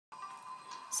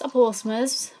Sup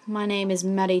Awesomes, my name is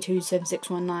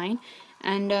Maddy27619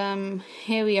 and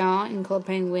here we are in Club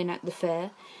Penguin at the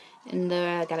fair in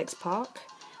the Galaxy Park.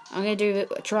 I'm going to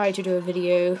try to do a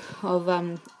video of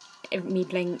me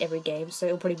playing every game, so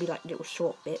it'll probably be like little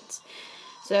short bits.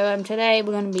 So today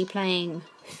we're going to be playing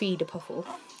Feed-A-Puffle.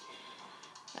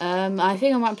 I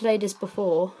think I might have played this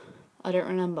before, I don't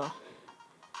remember.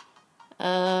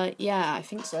 Yeah, I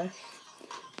think so.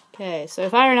 Okay, so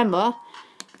if I remember,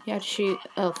 you have to shoot.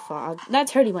 Oh fuck! That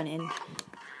totally went in.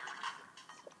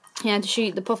 You have to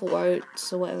shoot the puffle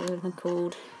oats or whatever they're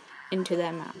called into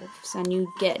their mouths, and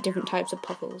you get different types of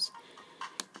puffles.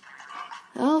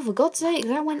 Oh, for God's sake,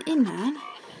 that went in, man.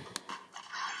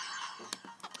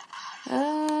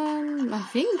 I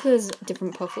think there's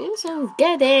different puffles. Oh,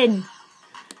 get in!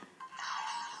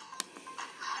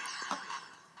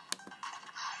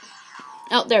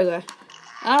 Oh, there we go.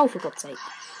 Oh, for God's sake.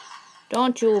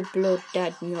 Don't you blood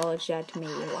dad yours at me,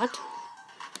 what?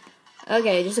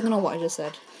 Okay, just ignore what I just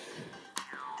said.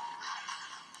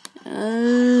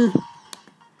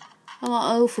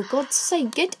 Oh, for God's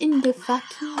sake, get in the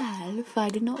fucking mouth. I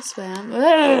did not swim.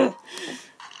 Ugh.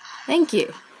 Thank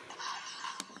you.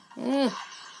 Ugh.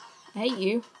 I hate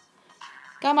you.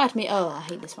 Come at me. Oh, I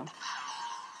hate this one.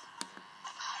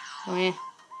 Oh, yeah.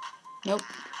 Nope.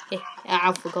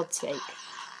 Oh, for God's sake.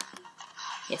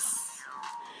 Yes.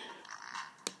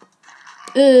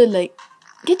 Like,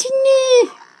 get in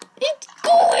there! It's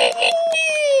going in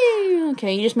there!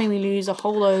 Okay, you just made me lose a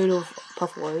whole load of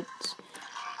puffle oats.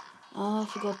 Oh,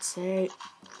 for God's sake.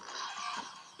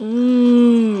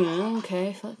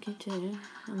 Okay, fuck you too.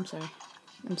 I'm sorry.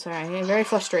 I'm very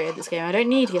frustrated at this game. I don't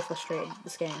need to get frustrated at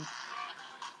this game.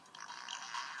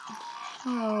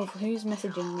 Oh, who's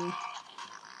messaging me?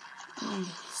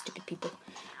 Stupid people.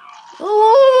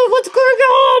 Oh, what's going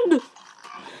on?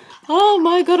 Oh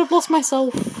my God, I've lost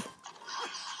myself.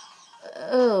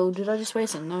 Oh, did I just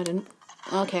waste him? No, I didn't.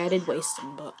 Okay, I did waste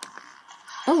him, but...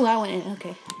 Oh, that went in,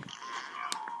 okay.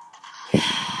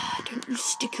 Don't you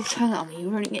stick your tongue at me, you're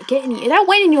running it. Get in here. That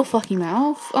went in your fucking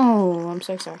mouth. Oh, I'm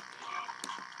so sorry.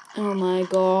 Oh my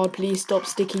God, please stop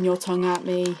sticking your tongue at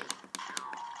me.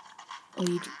 Oh,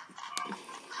 you... I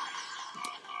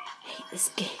hate this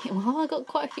game. Well, I got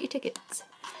quite a few tickets.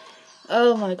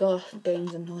 Oh my God, the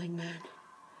game's annoying, man.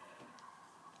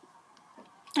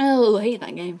 Oh, I hate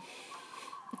that game.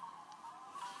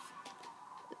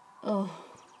 Oh.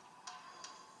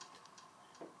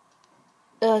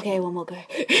 Okay, one more go.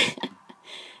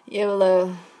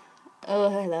 YOLO. Oh,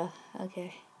 hello.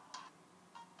 Okay.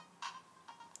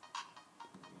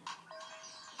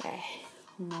 Okay,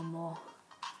 one more.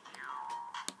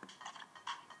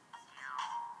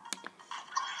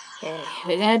 Okay,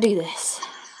 we're gonna do this.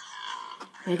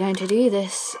 We're going to do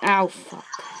this. Ow, fuck.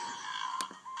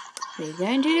 We're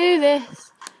going to do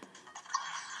this.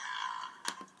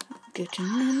 Get in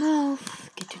the mouth.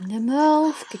 Get in the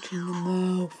mouth. Get in the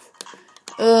mouth.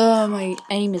 Oh, my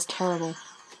aim is terrible.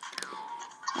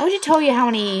 I would have told you how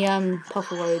many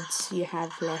puffle roads you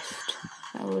have left.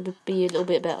 That would be a little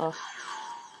bit better.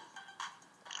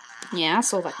 Yeah, I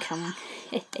saw that coming.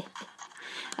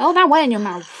 Oh, that went in your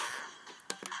mouth.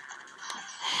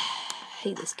 I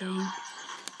hate this game.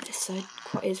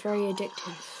 It's very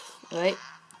addictive. Right?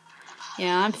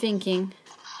 Yeah, I'm thinking.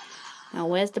 Now,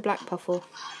 where's the black puffle?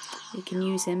 We can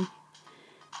use him.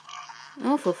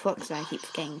 Oh, for fuck's sake, I keep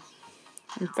forgetting.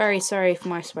 I'm very sorry for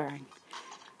my swearing.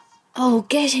 Oh,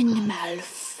 get in the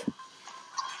mouth.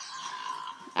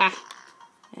 Ah.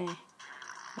 Ah.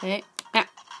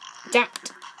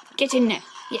 That. Get in there.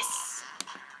 Yes.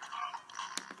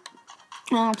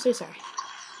 Oh, I'm so sorry.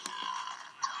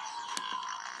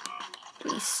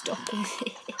 Please stop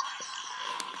it.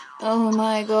 Oh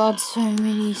my God, so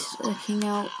many sticking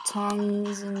out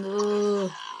tongues and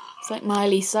it's like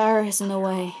Miley Cyrus in a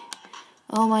way.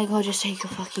 Oh my God, just take your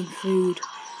fucking food.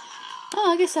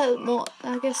 Oh, I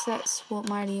guess that's what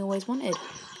Miley always wanted.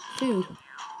 Food.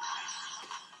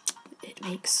 It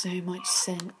makes so much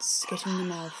sense. Get in the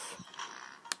mouth.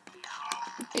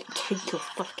 Take your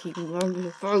fucking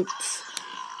votes.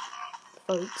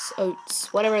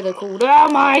 Oats, whatever they're called. Oh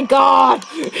my God!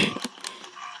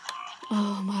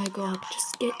 Oh my God,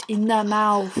 just get in their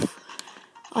mouth.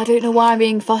 I don't know why I'm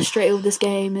being frustrated with this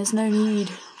game. There's no need.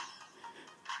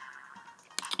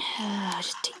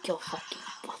 Just take your fucking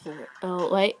puffle. Oh,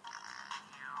 wait.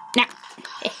 Nah.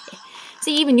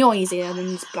 See, even you're easier than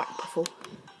this black puffle.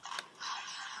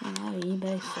 Oh, you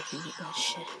better fucking eat that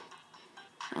shit.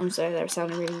 I'm sorry, that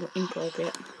sounded really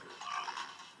inappropriate.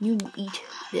 You eat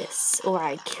this, or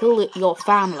I kill your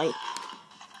family.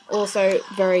 Also,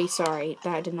 very sorry,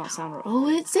 that did not sound right. Oh,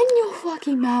 it's in your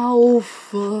fucking mouth.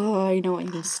 I know what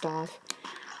you can stop.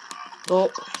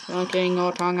 Stop looking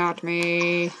your tongue at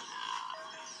me.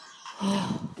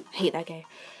 Hate that game.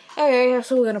 Okay,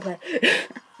 that's all we're gonna play.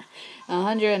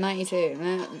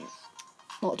 192.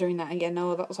 Not doing that again.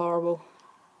 No, that was horrible.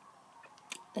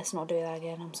 Let's not do that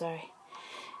again. I'm sorry.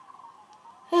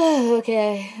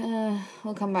 Okay,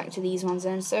 we'll come back to these ones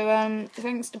then. So,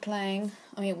 thanks for playing.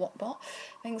 I mean, what?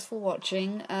 Thanks for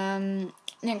watching.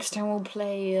 Next time we'll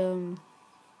play, I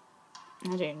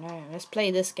don't know. Let's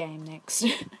play this game next.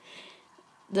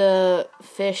 The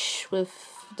fish with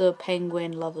the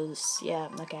penguin lovers. Yeah,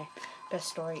 okay. Best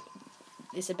story.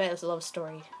 It's a better love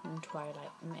story than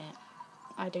Twilight.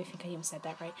 I don't think I even said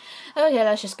that right. Okay,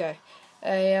 let's just go.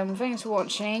 Thanks for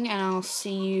watching, and I'll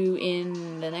see you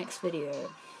in the next video.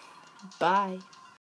 Bye.